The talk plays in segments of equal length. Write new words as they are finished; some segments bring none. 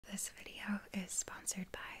This video is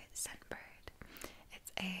sponsored by Scentbird.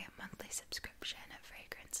 It's a monthly subscription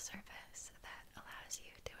fragrance service that allows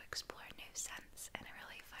you to explore new scents in a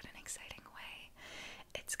really fun and exciting way.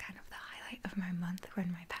 It's kind of the highlight of my month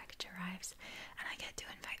when my package arrives and I get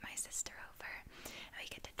to invite my sister over and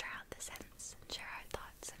we get to try out the scents and share our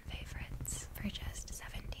thoughts and favorites. For just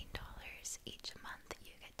 $17 each month,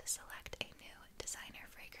 you get to select a new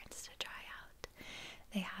designer fragrance to try out.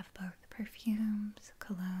 They have both perfumes,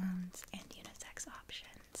 colognes, and unisex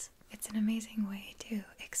options. It's an amazing way to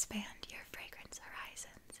expand your fragrance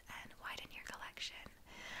horizons and widen your collection.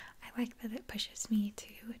 I like that it pushes me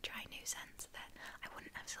to try new scents that I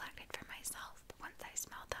wouldn't have selected for myself, but once I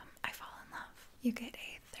smell them, I fall in love. You get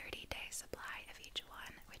a 30-day supply of each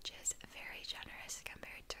one, which is very generous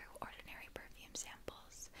compared to ordinary perfume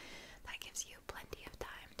samples. That gives you plenty of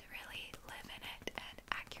time to really live in it and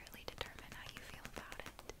accurately determine how you feel about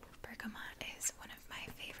it. Bergamot is one of my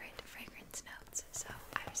favorite fragrance notes, so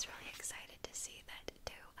I was really excited to see that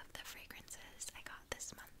two of the fragrances I got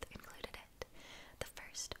this month included it. The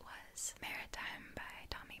first was Maritime by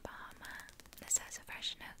Tommy Bahama. This has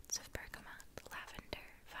fresh notes of bergamot, lavender,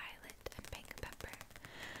 violet, and pink pepper.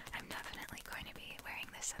 I'm definitely going to be wearing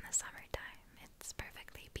this in the summertime. It's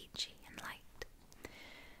perfectly peachy and light.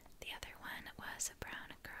 The other one was a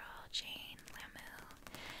Brown Girl Jane Lamu.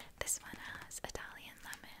 This one has Italian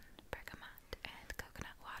lemon, bergamot, and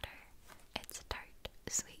coconut water. It's tart,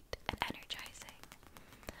 sweet, and energizing.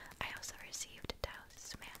 I also received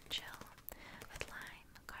Douse Man Chill with lime,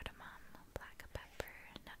 cardamom, black pepper,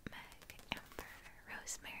 nutmeg, amber,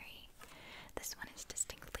 rosemary. This one is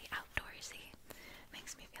distinctly outdoorsy.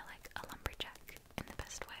 Makes me feel like a lumberjack in the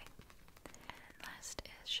best way. And last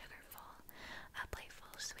is Sugarful, a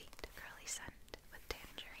playful, sweet, girly scent with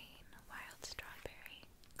tangerine, wild strawberry,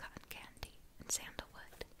 cotton candy, and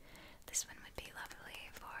sandalwood. This one would be lovely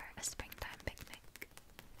for a springtime picnic.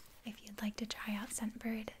 If you'd like to try out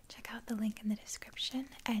Scentbird, check out the link in the description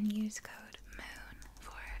and use code MOON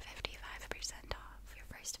for 55% off your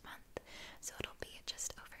first month, so it'll be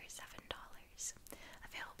just over $7.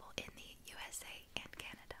 Available in the USA and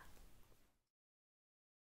Canada.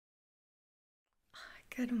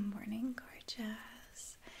 Good morning,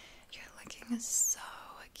 gorgeous. You're looking so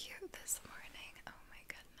cute this morning. Oh my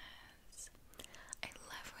goodness. I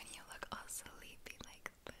love when you look all sleepy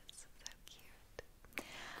like this. So cute.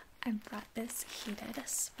 I brought this heated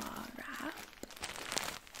spa wrap.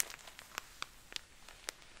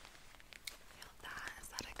 Feel that? Is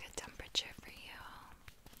that a good temperature for you?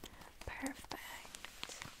 Perfect.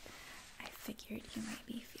 I figured you might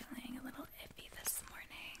be feeling a little iffy this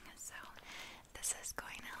morning, so this is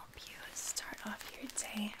going to help you start off your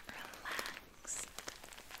day relaxed.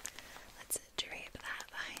 Let's drape that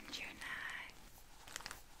behind your neck.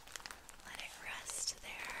 Let it rest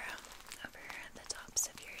there over the tops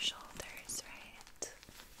of your shoulders, right?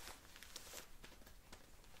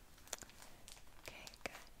 Okay,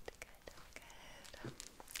 good.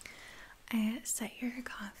 I set your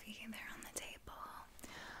coffee there on the table.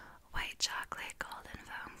 White chocolate golden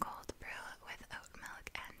foam cold brew with oat milk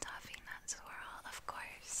and toffee nut swirl, of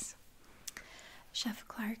course. Chef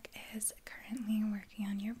Clark is currently working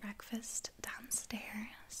on your breakfast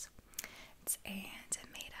downstairs. It's a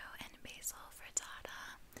tomato and basil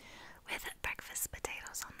frittata with breakfast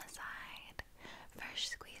potatoes on the side, fresh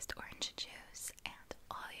squeezed orange juice, and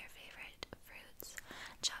all your favorite fruits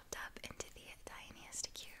chopped up into the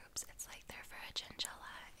tiniest cubes. It's like they're for a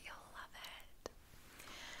chinchilla. You'll love it.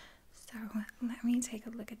 So let me take a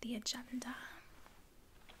look at the agenda.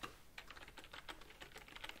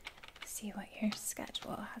 See what your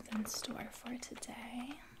schedule has in store for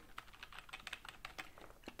today.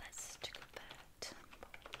 Let's check that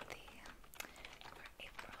for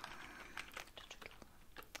April. The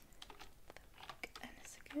week and a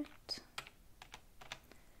second.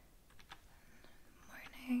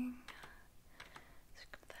 Morning.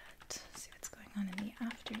 Check that. See what's going on in the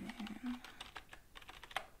afternoon.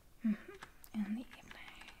 In the evening.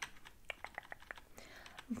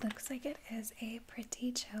 Looks like it is a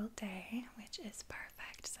pretty chill day, which is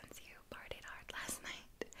perfect since you partied hard last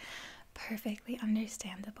night. Perfectly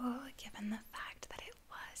understandable given the fact that it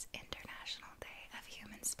was International Day of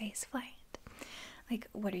Human Spaceflight. Like,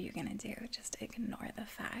 what are you gonna do? Just ignore the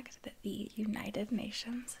fact that the United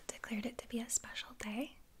Nations declared it to be a special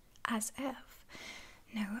day? As if.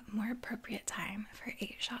 No more appropriate time for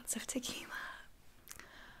 8 shots of tequila.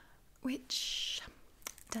 Which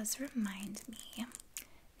does remind me,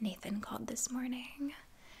 Nathan called this morning.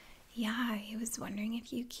 Yeah, he was wondering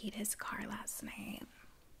if you keyed his car last night.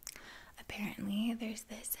 Apparently, there's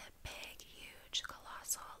this big, huge,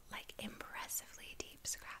 colossal, like impressively deep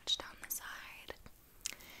scratch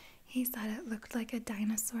He said it looked like a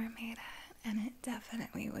dinosaur made it, and it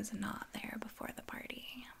definitely was not there before the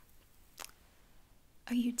party.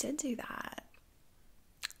 Oh, you did do that?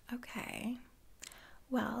 Okay.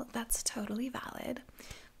 Well, that's totally valid.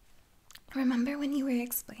 Remember when you were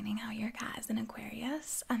explaining how your cat is an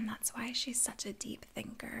Aquarius, and that's why she's such a deep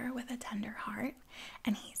thinker with a tender heart?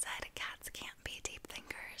 And he said cats can't be deep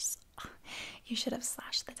thinkers. You should have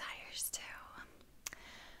slashed the tires too.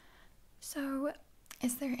 So,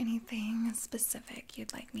 is there anything specific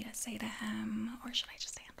you'd like me to say to him, or should I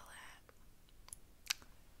just handle it?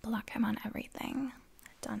 Block him on everything.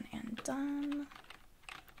 Done and done.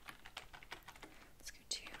 Let's go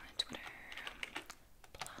to Twitter.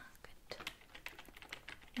 Blocked.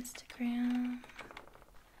 Instagram.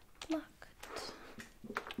 Blocked.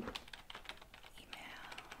 Email.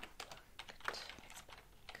 Blocked.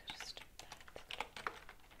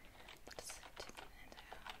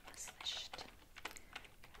 Facebook.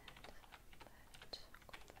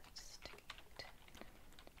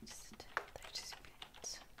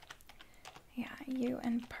 Yeah, you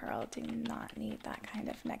and Pearl do not need that kind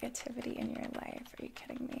of negativity in your life. Are you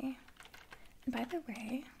kidding me? And by the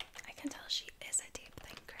way, I can tell she is a deep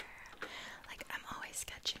thinker. Like, I'm always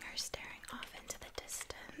catching her staring off into the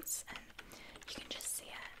distance, and you can just see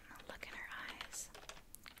it. Look in her eyes.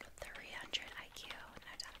 300 IQ,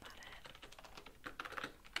 no doubt about it.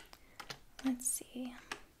 Let's see.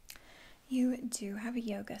 You do have a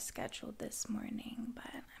yoga scheduled this morning,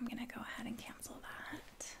 but I'm gonna go ahead and cancel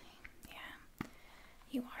that. Yeah,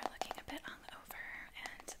 you are looking a bit hungover,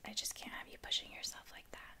 and I just can't have you pushing yourself like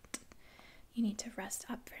that. You need to rest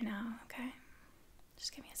up for now, okay?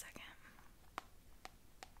 Just give me a second.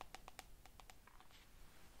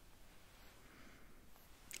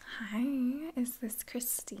 Hi, is this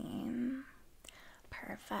Christine?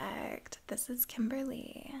 Perfect. This is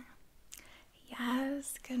Kimberly.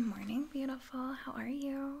 Yes, good morning, beautiful. How are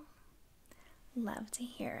you? Love to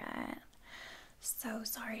hear it. So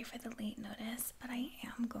sorry for the late notice, but I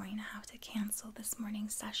am going to have to cancel this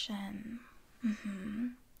morning's session.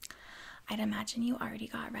 I'd imagine you already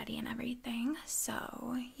got ready and everything,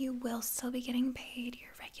 so you will still be getting paid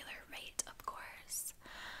your regular rate, of course.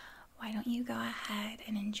 Why don't you go ahead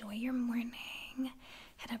and enjoy your morning,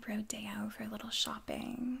 hit up Rodeo for a little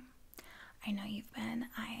shopping. I know you've been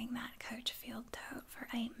eyeing that Coach Field tote for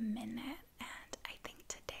a minute, and I think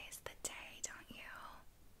today's the day, don't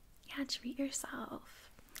you? Yeah, treat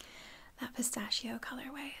yourself. That pistachio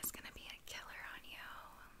colorway is going to be a killer on you.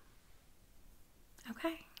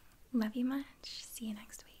 Okay, love you much. See you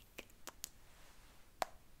next week.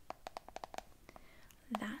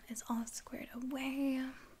 That is all squared away.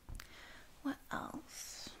 What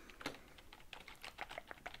else?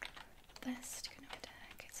 This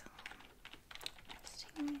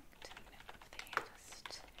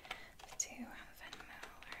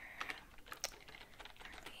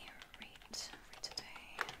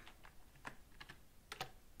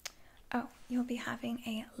you'll be having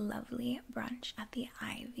a lovely brunch at the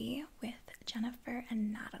Ivy with Jennifer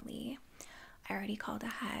and Natalie. I already called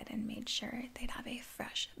ahead and made sure they'd have a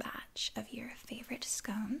fresh batch of your favorite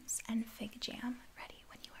scones and fig jam ready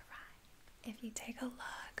when you arrive. If you take a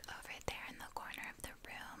look over there in the corner of the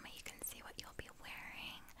room, you can see what you'll be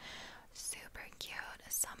wearing. Super cute,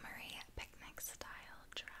 summery, picnic style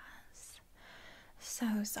dress.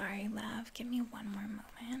 So sorry, love. Give me one more moment.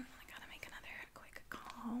 I gotta make another quick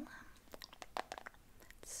call.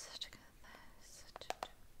 Let's check this.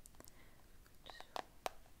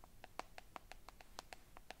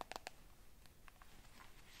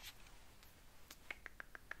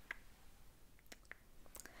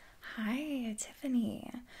 Hi,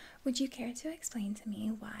 Tiffany. Would you care to explain to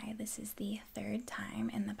me why this is the third time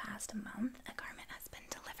in the past month a garment has been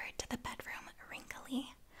delivered to the bedroom wrinkly?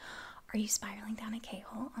 Are you spiraling down a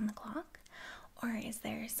K-hole on the clock? Or is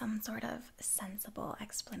there some sort of sensible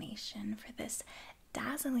explanation for this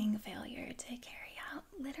dazzling failure to carry out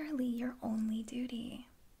literally your only duty?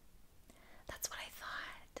 That's what I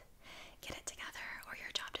thought. Get it together or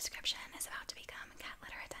your job description is about to become cat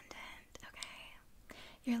litter attendant, okay?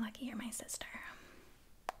 You're lucky you're my sister.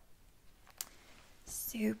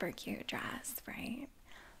 Super cute dress, right?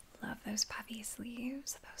 Love those puffy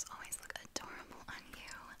sleeves. Those always look adorable on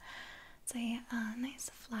you. It's a nice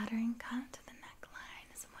flattering cut to the neckline,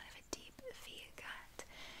 somewhat of a deep V cut,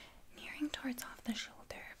 nearing towards off the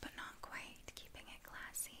shoulder, but not quite, keeping it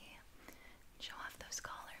classy. Show off those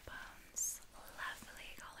collarbones,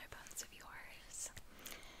 lovely collarbones of yours.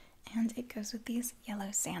 And it goes with these yellow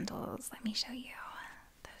sandals. Let me show you.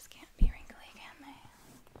 Those can't be wrinkly, can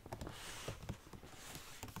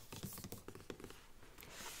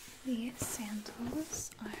they? The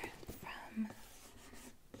sandals are from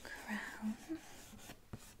Crown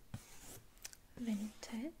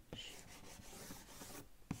Vintage.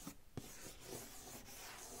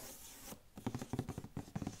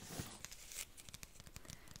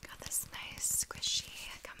 Got this nice, squishy,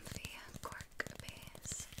 comfy cork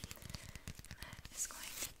base that is going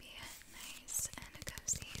to be nice and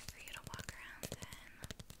cozy for you to walk around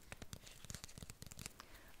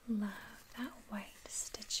in. Love that white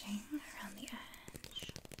stitching around the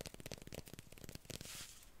edge.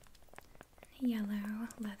 Yellow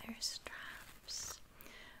leather straps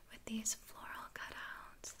with these floral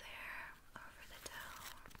cutouts there over the toe.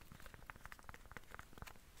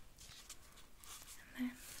 And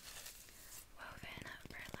then woven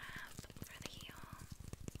burlap for the heel.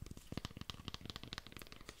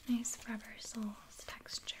 Nice rubber soles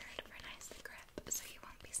textured for nice grip so you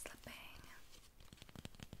won't be slipping.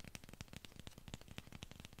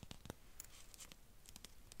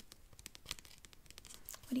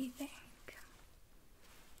 What do you think?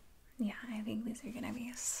 Yeah, I think these are gonna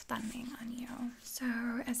be stunning on you. So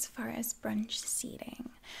as far as brunch seating,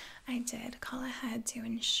 I did call ahead to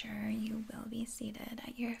ensure you will be seated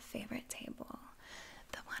at your favorite table.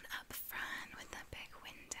 The one up front with the big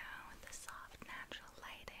window with the soft natural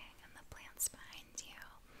lighting and the plants behind you.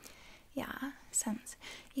 Yeah, since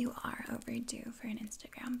you are overdue for an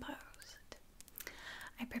Instagram post.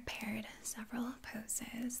 I prepared several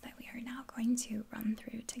poses that we are now going to run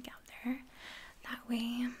through together. That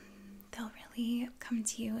way, they'll really come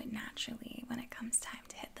to you naturally when it comes time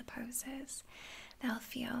to hit the poses. They'll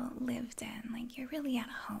feel lived in, like you're really at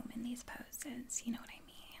home in these poses, you know what I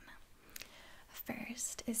mean?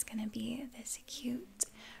 First is going to be this cute,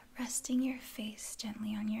 resting your face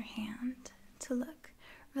gently on your hand to look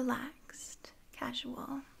relaxed,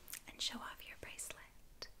 casual, and show off your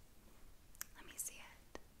bracelet. Let me see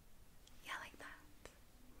it. Yeah, like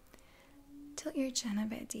that. Tilt your chin a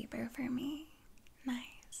bit deeper for me.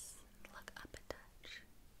 Nice. Look up a touch.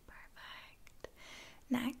 Perfect.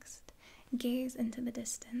 Next, gaze into the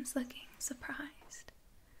distance, looking surprised.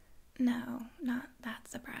 No, not that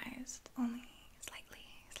surprised. Only slightly.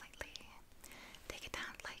 Take it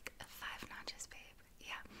down like 5 notches, babe.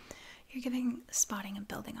 Yeah. You're spotting a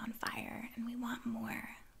building on fire, and we want more.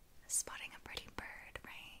 Spotting a pretty bird,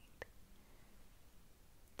 right?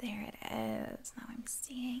 There it is. Now I'm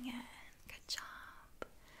seeing it. Good job.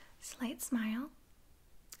 Slight smile.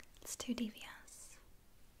 It's too devious.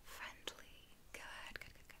 Friendly.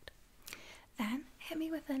 Good. Then hit me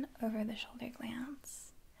with an over-the-shoulder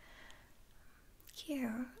glance. Cute.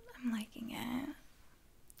 I'm liking it.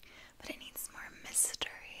 But it needs more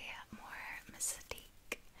mystery, more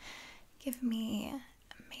mystique. Give me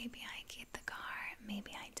maybe I keyed the car,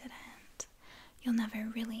 maybe I didn't. You'll never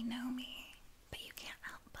really know me, but you can't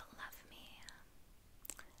help but love me.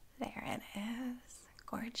 There it is.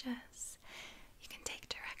 Gorgeous. You can take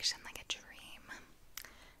direction like a dream.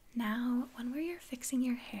 Now, when you're fixing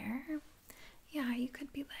your hair, yeah, you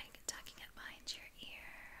could be like tucking it behind your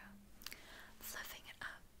ear, fluffing it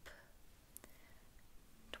up,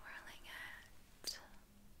 twirling it.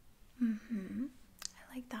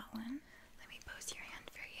 I like that one. Let me pose your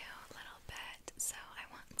hand for you a little bit. So I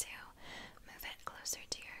want to move it closer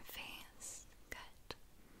to your face. Good.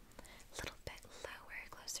 A little bit lower,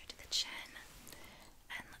 closer to the chin.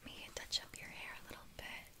 And let me touch up your hair a little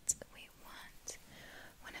bit. We want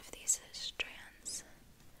one of these strands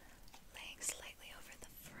laying slightly over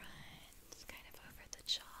the front, kind of over the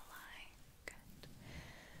jawline. Good.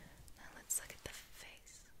 Now let's look at the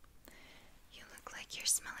face. You look like you're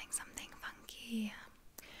smelling something funky.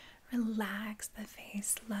 Relax the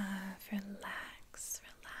face, love. Relax.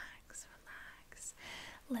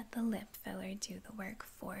 Let the lip filler do the work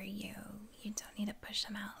for you. You don't need to push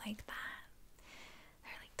them out like that.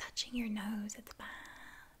 They're like touching your nose. It's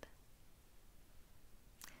bad.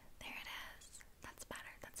 There it is. That's better.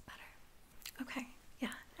 Okay,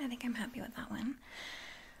 yeah, I think I'm happy with that one.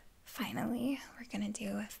 Finally, we're gonna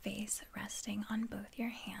do a face resting on both your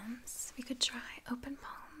hands. We could try open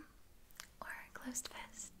palm or closed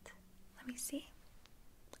fist. Let me see.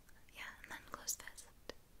 Yeah, and then closed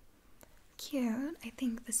fist. Cute. I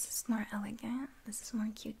think this is more elegant. This is more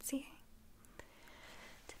cutesy.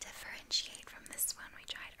 To differentiate from this one we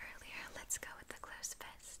tried earlier, let's go with the closed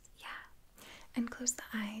fist. Yeah. And close the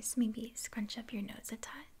eyes. Maybe scrunch up your nose a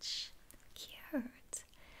touch. Cute.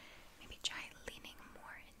 Maybe try leaning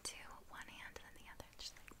more into one hand than the other.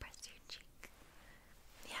 Just like press your cheek.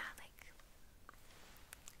 Yeah, like.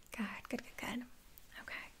 Good.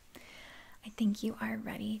 Okay. I think you are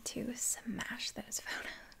ready to smash those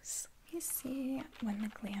photos. Let me see when the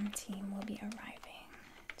glam team will be arriving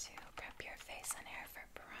to prep your face and hair for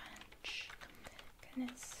brunch.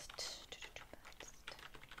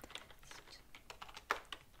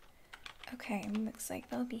 Okay, looks like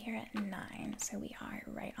they'll be here at 9, so we are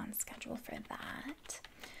right on schedule for that.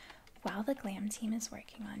 While the glam team is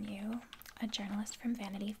working on you, a journalist from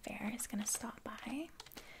Vanity Fair is going to stop by.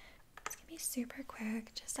 It's going to be super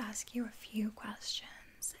quick, just ask you a few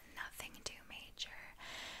questions, nothing too major,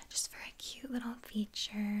 just for a cute little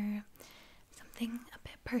feature, something a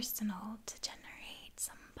bit personal to generate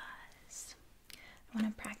some buzz. I want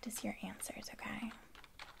to practice your answers, okay?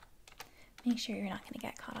 Make sure you're not going to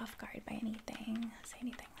get caught off guard by anything. Say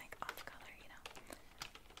anything like off color, you know.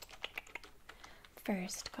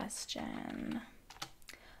 First question.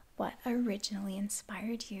 What originally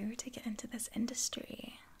inspired you to get into this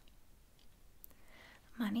industry?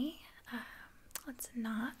 Money? Let's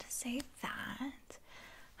not say that.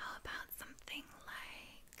 How about something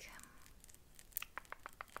like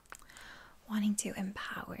wanting to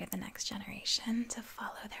empower the next generation to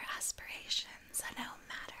follow their aspirations, no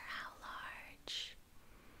matter how large?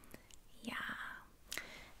 Yeah.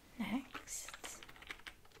 Next.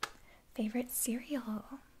 Favorite cereal?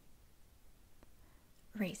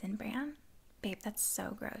 Raisin Bran? Babe, that's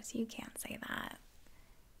so gross. You can't say that.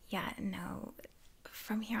 Yeah, no.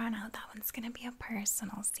 From here on out, that one's gonna be a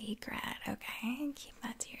personal secret, okay? Keep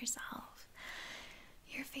that to yourself.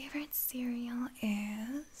 Your favorite cereal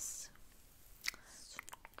is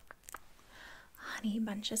Honey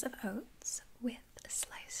Bunches of Oats with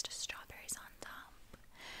sliced strawberries on top.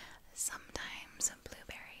 Sometimes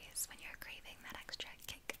blueberries when you're craving that extra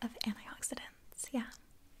kick of antioxidants. Yeah.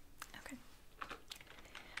 Okay.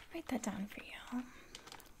 Write that down for you.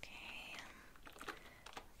 Okay.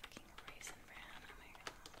 Fucking Raisin Bran. Oh my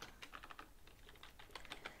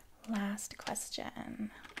god. Last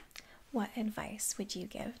question. What advice would you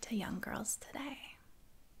give to young girls today?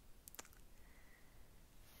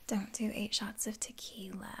 Don't do 8 shots of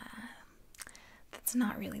tequila. That's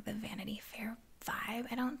not really the Vanity Fair vibe,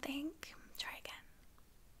 I don't think. Try again.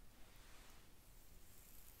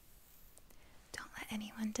 Don't let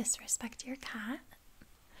anyone disrespect your cat.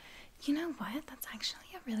 You know what? That's actually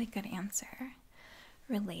a really good answer.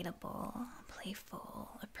 Relatable,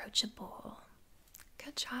 playful, approachable.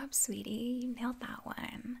 Good job, sweetie. You nailed that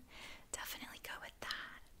one. Definitely go with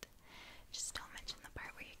that. Just don't mention the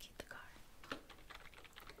part where you keep the car.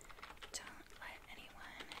 Don't let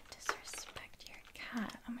anyone disrespect your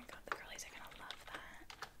cat. Oh my god, the girlies are gonna love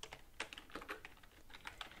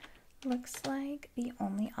that. Looks like the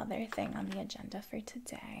only other thing on the agenda for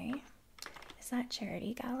today is that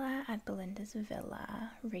charity gala at Belinda's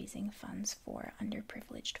villa, raising funds for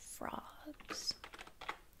underprivileged frogs.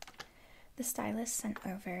 The stylist sent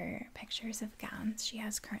over pictures of gowns she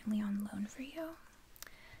has currently on loan for you.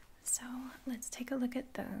 So let's take a look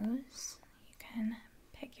at those. You can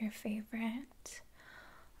pick your favorite.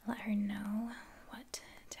 Let her know what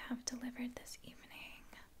to have delivered this evening.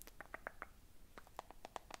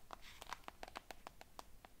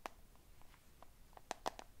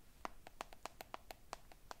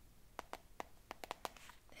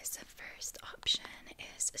 This first option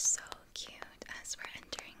is so cute as we're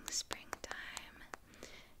entering springtime.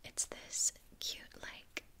 It's this cute,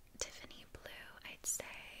 like Tiffany blue, I'd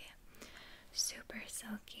say. Super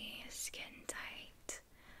silky, skin tight,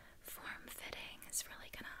 form fitting. Is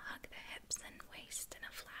really gonna hug the hips and waist in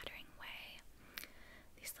a flattering way.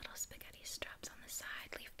 These little spaghetti straps on the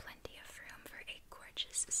side leave plenty of room for a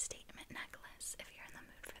gorgeous statement necklace if you're in the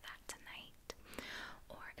mood for that tonight,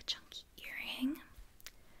 or a chunky earring.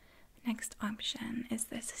 Next option is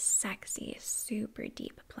this sexy, super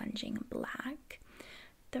deep plunging black.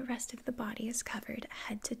 The rest of the body is covered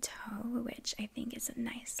head to toe, which I think is a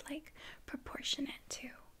nice, like, proportionate to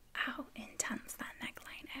how intense that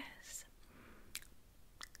neckline is.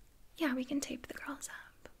 Yeah, we can tape the girls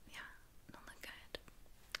up. Yeah, it'll look good.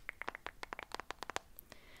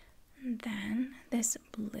 And then this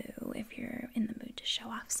blue, if you're in the mood to show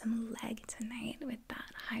off some leg tonight with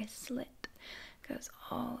that high slit, goes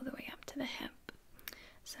all the way up to the hip.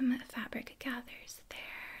 Some fabric gathers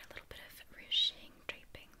there, a little bit of ruching,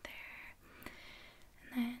 draping there.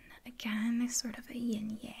 And then again, sort of a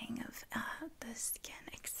yin-yang of the skin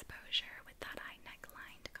exposure with that high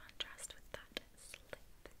neckline to contrast with that slit.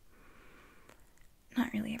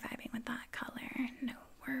 Not really vibing with that color, no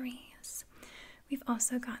worries. We've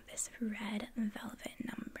also got this red velvet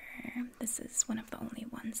number. This is one of the only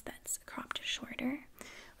ones that's cropped shorter,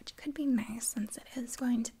 which could be nice since it is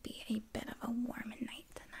going to be a bit of a warm night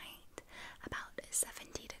tonight. About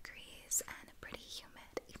 70 degrees and pretty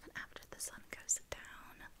humid even after the sun goes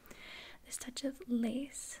down. This touch of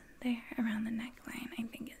lace there around the neckline I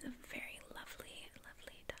think is a very lovely,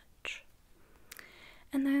 lovely touch.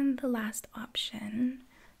 the last option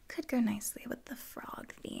could go nicely with the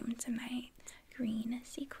frog theme tonight. Green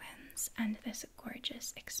sequins and this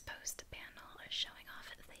gorgeous exposed panel is showing off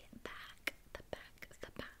the back, the back,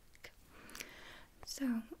 the back.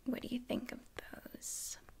 So, what do you think of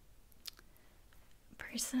those?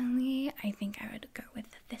 Personally, I think I would go with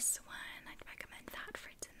this one. I'd recommend that for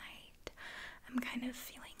tonight. I'm kind of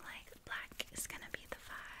feeling like black is gonna be the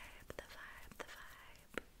vibe, the vibe, the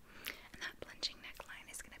vibe. And that plunging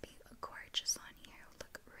neckline is gonna be gorgeous on you.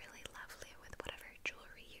 Look really lovely with whatever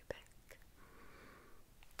jewelry you pick.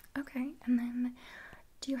 Okay, and then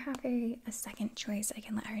do you have a second choice I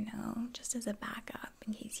can let her know just as a backup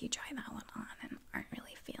in case you try that one on and aren't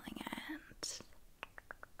really feeling it?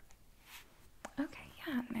 Okay,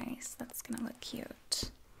 yeah, nice. That's gonna look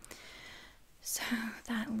cute. So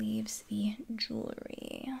that leaves the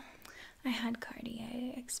jewelry. I had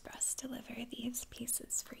Cartier Express deliver these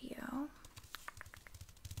pieces for you.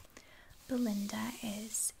 Belinda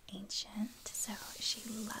is ancient, so she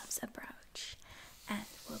loves a brooch, and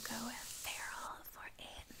we'll go feral for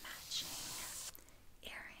a matching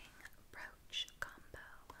earring brooch combo.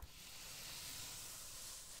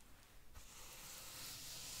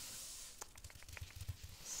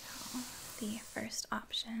 So the first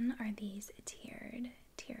option are these tiered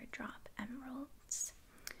teardrop emeralds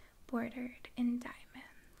bordered in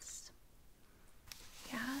diamonds.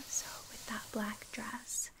 Yeah, so with that black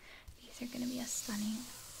dress, these are going to be a stunning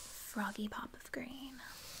froggy pop of green.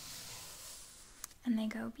 And they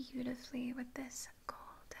go beautifully with this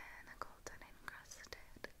golden encrusted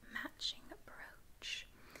matching brooch.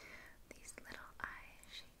 These little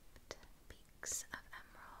eye-shaped peaks of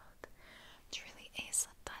emerald. It's really a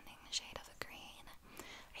stunning shade of green.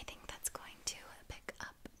 I think that's going to pick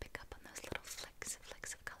up on those little flicks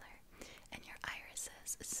of color and your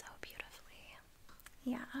irises so beautifully.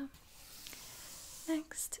 Yeah.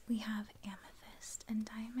 Next, we have amethyst and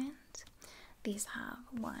diamond. These have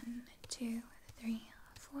 1, 2, 3,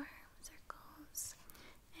 4 circles,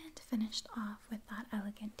 and finished off with that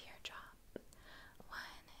elegant teardrop. 1,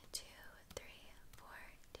 2, 3, 4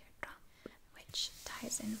 teardrop, which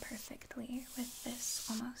ties in perfectly with this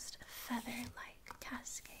almost feather-like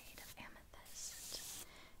cascade of amethyst,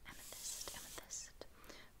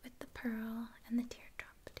 with the pearl and the teardrop.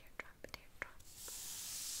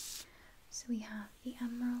 So we have the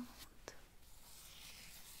emerald,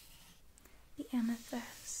 the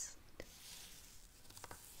amethyst,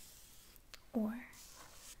 or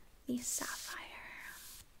the sapphire.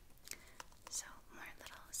 So more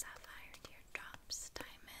little sapphire teardrops,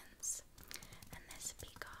 diamonds, and this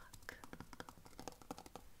peacock.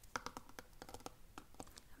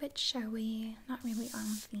 A bit showy, not really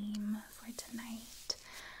on theme for tonight.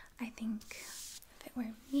 I think if it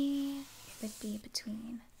were me, it would be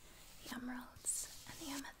between the emeralds and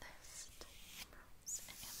the amethyst.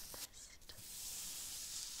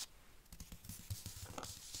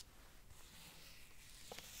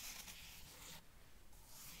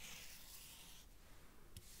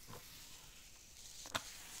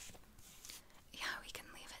 Yeah, we can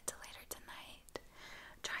leave it till later tonight.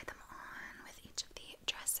 Try them on with each of the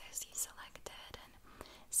dresses you selected and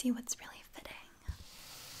see what's really fitting.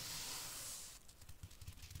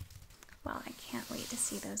 Well, I can't wait to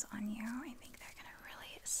see those on you. I think they're gonna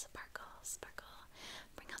really sparkle.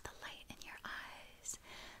 Bring out the light in your eyes,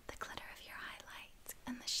 the glitter of your highlight,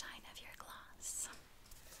 and the shine of your gloss.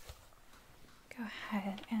 Go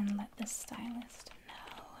ahead and let the stylist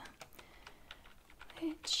know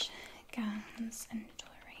which gowns and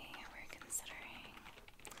jewelry we're considering,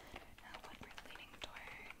 what we're leaning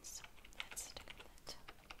towards. Let's stick with it.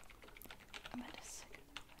 I'm gonna stick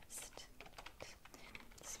with the list.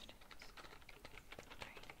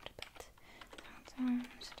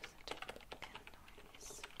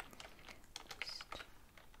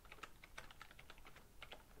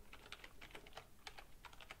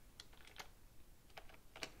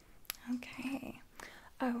 Okay.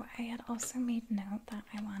 Oh, I had also made note that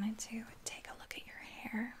I wanted to take a look at your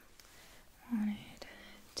hair. I wanted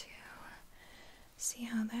to see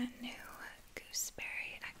how that new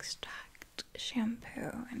gooseberry extract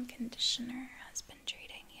shampoo and conditioner has been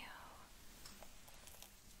treating you.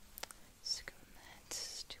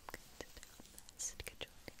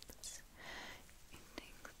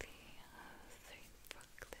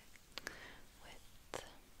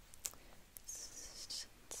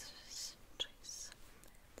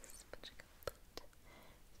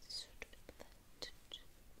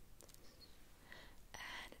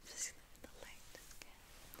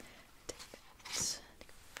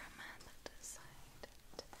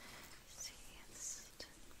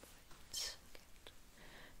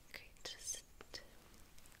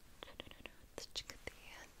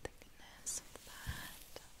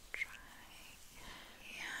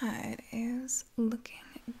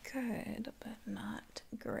 looking good, but not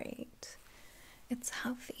great. It's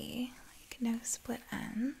healthy, like no split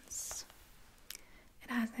ends. It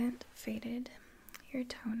hasn't faded your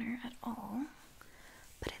toner at all,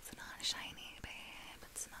 but it's not shiny, babe.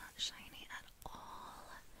 It's not shiny at all.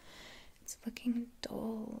 It's looking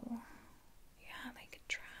dull. Yeah, like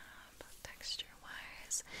drab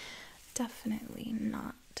texture-wise. Definitely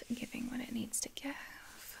not giving what it needs to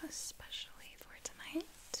give, especially for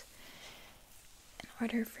tonight. In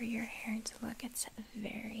order for your hair to look its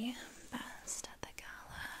very best at the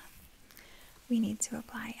gala, we need to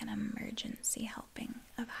apply an emergency helping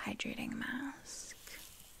of hydrating mask.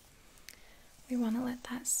 We want to let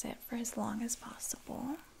that sit for as long as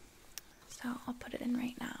possible, so I'll put it in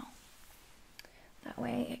right now. That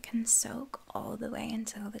way it can soak all the way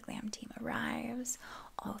until the glam team arrives,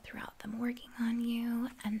 all throughout them working on you,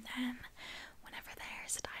 and then whenever the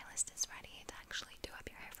hairstylist is ready to actually do up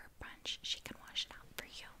your hair for brunch, she can wash it out for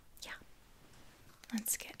you. Yeah.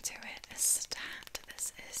 Let's get to it. Stat.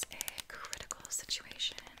 This is a critical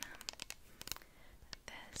situation.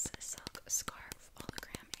 This Silk Scarf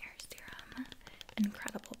Hologram Hair Serum,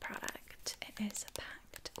 incredible product. It is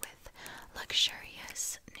packed with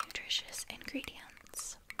luxurious, nutritious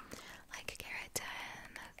ingredients like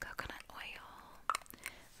keratin, coconut oil,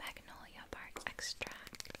 magnolia bark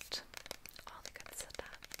extract, all the good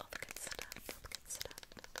stuff, all the good stuff, all the good stuff.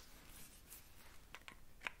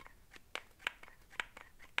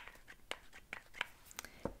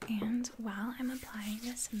 And while I'm applying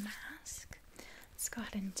this mask, let's go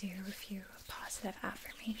ahead and do a few positive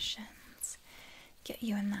affirmations. Get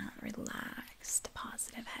you in that relaxed,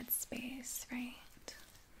 positive headspace, right?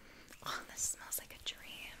 Oh, this smells like a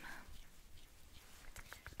dream.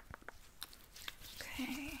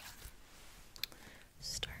 Okay.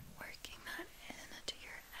 Start working that into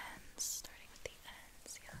your ends, starting with the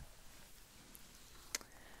ends, yeah.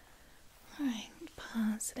 Alright,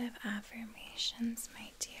 positive affirmations, my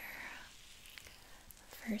dear.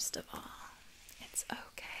 First of all, it's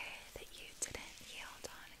okay that you didn't yield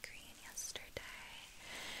on green yesterday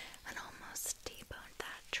and almost deboned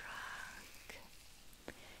that trunk.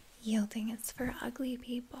 Yielding is for ugly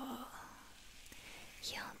people.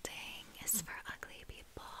 Yielding is for ugly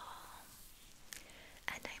people.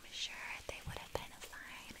 And I'm sure they would have been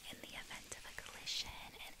fine in the event of a collision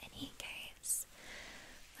in any case.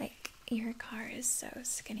 Like, your car is so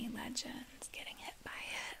skinny legend. Getting hit by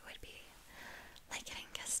it would be like getting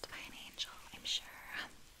kissed by an angel, I'm sure.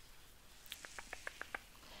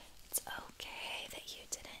 It's okay that you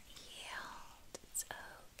didn't yield. It's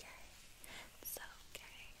okay. It's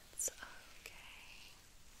okay. It's okay.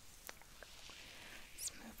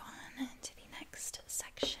 Let's move on to the next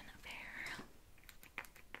section of hair.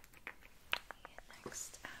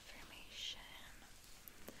 Next affirmation.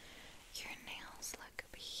 Your nails look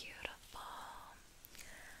beautiful.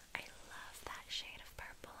 I love that shade of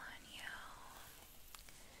purple on you.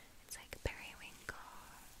 It's like periwinkle.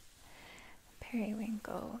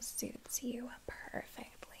 Periwinkle suits you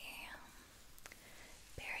perfectly.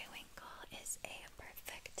 Periwinkle is a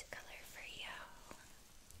perfect color for you.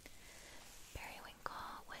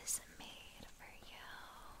 Periwinkle was made for you.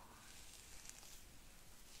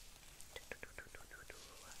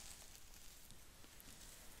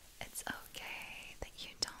 It's okay that you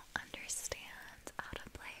don't understand how to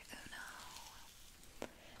play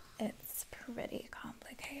Uno. It's pretty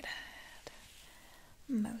complicated.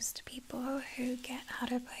 Most people who get how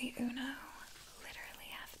to play Uno literally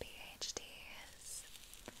have PhDs.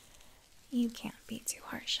 You can't be too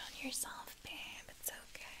harsh on yourself, babe. It's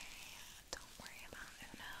okay. Don't worry about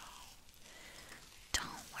Uno.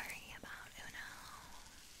 Don't worry about Uno.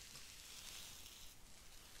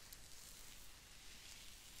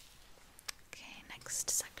 Okay, next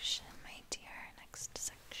section, my dear. Next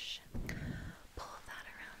section. Pull that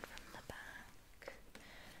around from the back.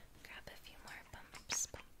 Grab a few more bumps,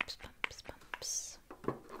 bumps, bumps, bumps.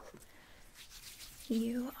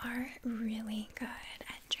 You are really good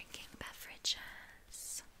at drinking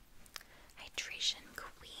beverages. Hydration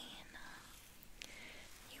queen.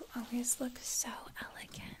 You always look so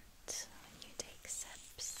elegant when you take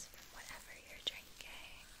sips from whatever you're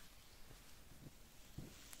drinking.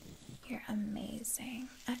 You're amazing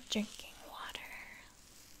at drinking water,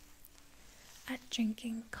 at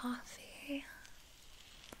drinking coffee,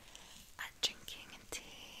 at drinking tea,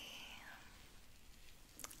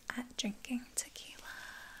 at drinking tequila.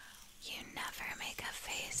 You never make a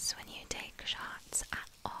face when you take shots at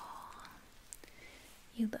all.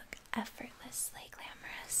 You look effortlessly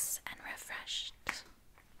glamorous and refreshed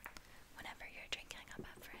whenever you're drinking a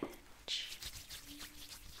beverage.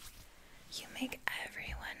 You make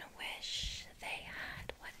everyone wish they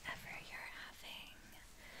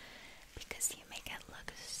because you make it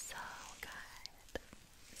look so good.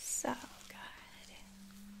 So good.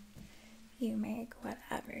 You make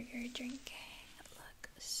whatever you're drinking look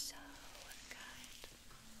so good.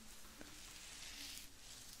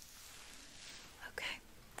 Okay,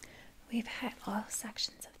 we've hit all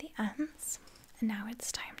sections of the ends, and now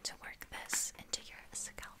it's time to work this into your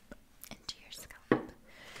scalp. Into your scalp.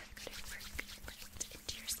 Good work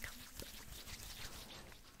into your scalp.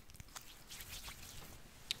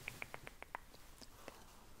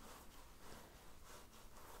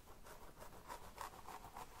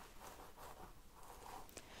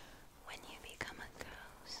 When you become a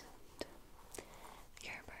ghost,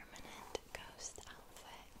 your permanent ghost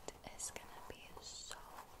outfit is gonna be so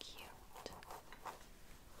cute.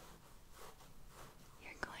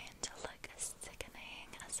 You're going to look sickening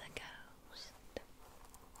as a ghost.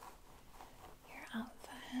 Your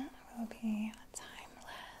outfit will be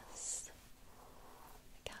timeless,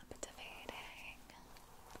 captivating,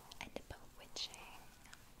 and bewitching.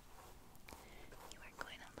 You are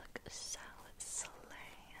going to look so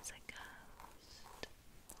slay as a ghost.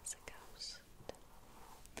 As a ghost.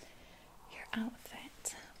 Your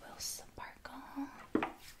outfit will sparkle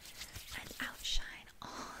and outshine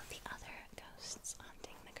all the other ghosts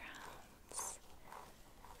haunting the grounds.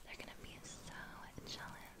 They're gonna be so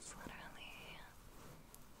jealous, literally.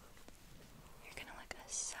 You're gonna look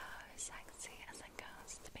so sexy as a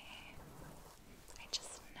ghost, babe. I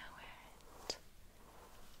just know it.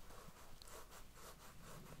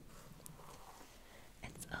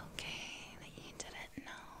 It's okay that you didn't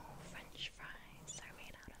know French fries are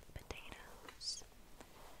made out of potatoes.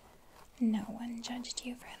 No one judged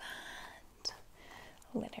you for that.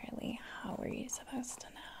 Literally, how were you supposed to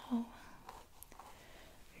know?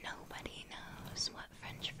 Nobody knows what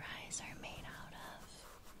French fries are made out of,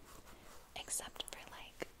 except for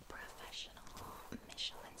like professional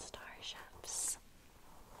Michelin star chefs.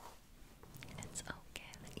 It's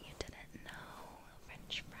okay that you didn't know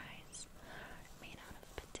French fries are made out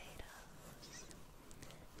of potatoes.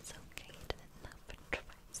 It's okay you didn't know French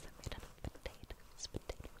fries are made out of potatoes.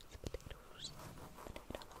 Potatoes.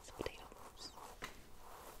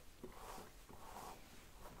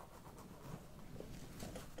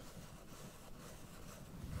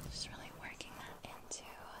 Just really working that into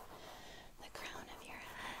the crown of your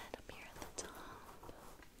head, up here at the top.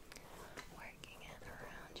 Working it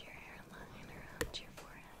around your hairline, around your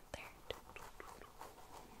forehead there.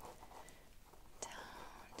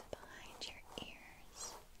 Down to behind your ears.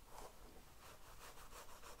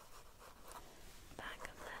 Back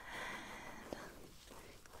of the head.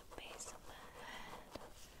 The base of the head.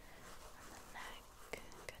 And the neck.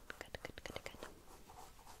 Good.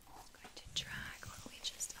 I'm going to drag what we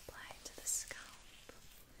just applied to the scalp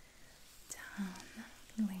down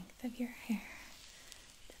the length of your hair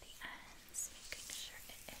to the ends, making sure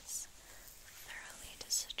it is thoroughly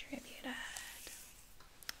distributed.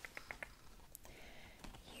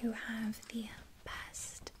 You have the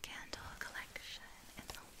best candle collection in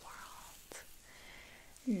the world.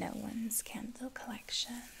 No one's candle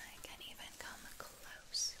collection can even come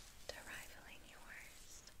close to rivaling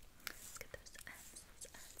yours. Look at those ends,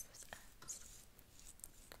 those ends.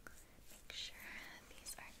 Make sure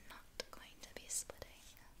these are not going to be splitting.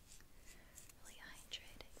 Really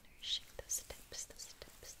hydrating, nourishing those tips.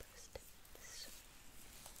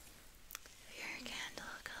 Your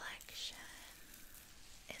candle collection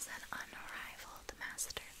is an unrivaled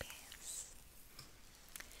masterpiece.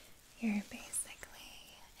 You're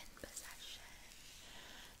basically in possession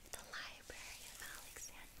of the Library of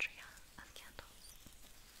Alexandria of candles.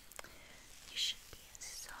 You should be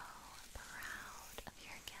so proud of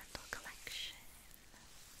your candle collection.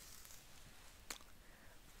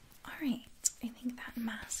 Alright, I think that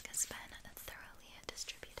mask has been thoroughly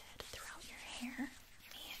distributed throughout your hair.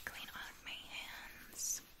 Let me clean off my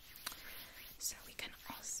hands so we can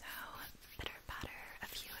also pitter patter a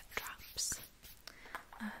few drops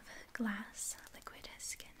of glass liquid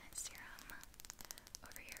skin serum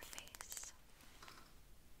over your face.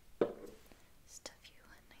 Just a few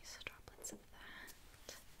nice droplets of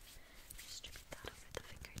that. Distribute that over the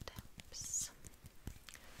fingertips.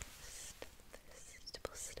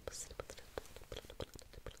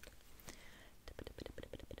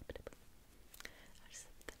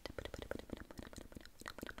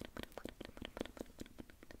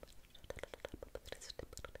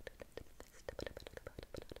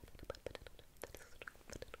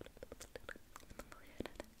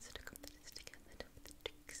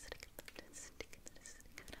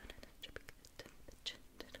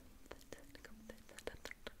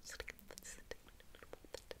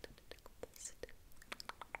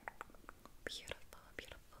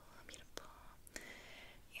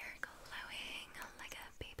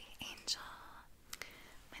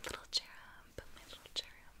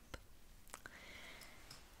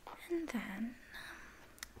 then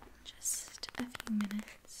just a few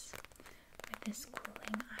minutes with this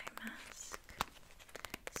cooling eye mask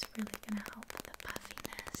is really going to help the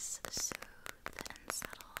puffiness soothe and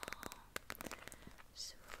settle.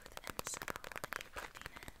 Soothe and settle any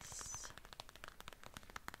puffiness.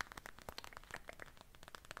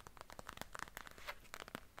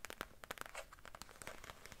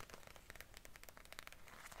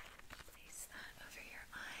 Place that over your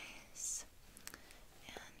eyes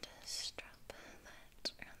and strap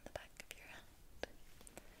that around the back of your head.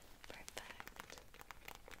 Perfect.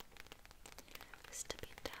 Just to be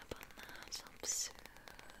dab on that, help soothe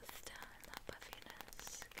down that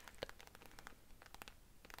puffiness. Good.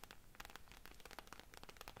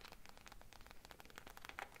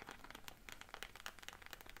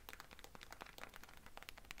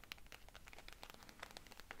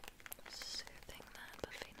 Soothing that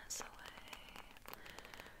puffiness away.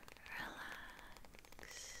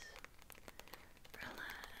 Relax.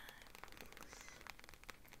 Relax.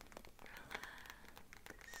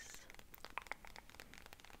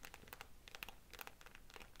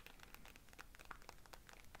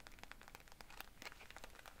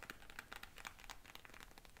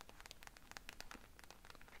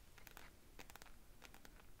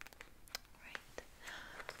 Right.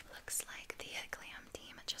 Looks like the glam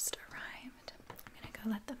team just arrived. I'm gonna go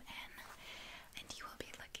let them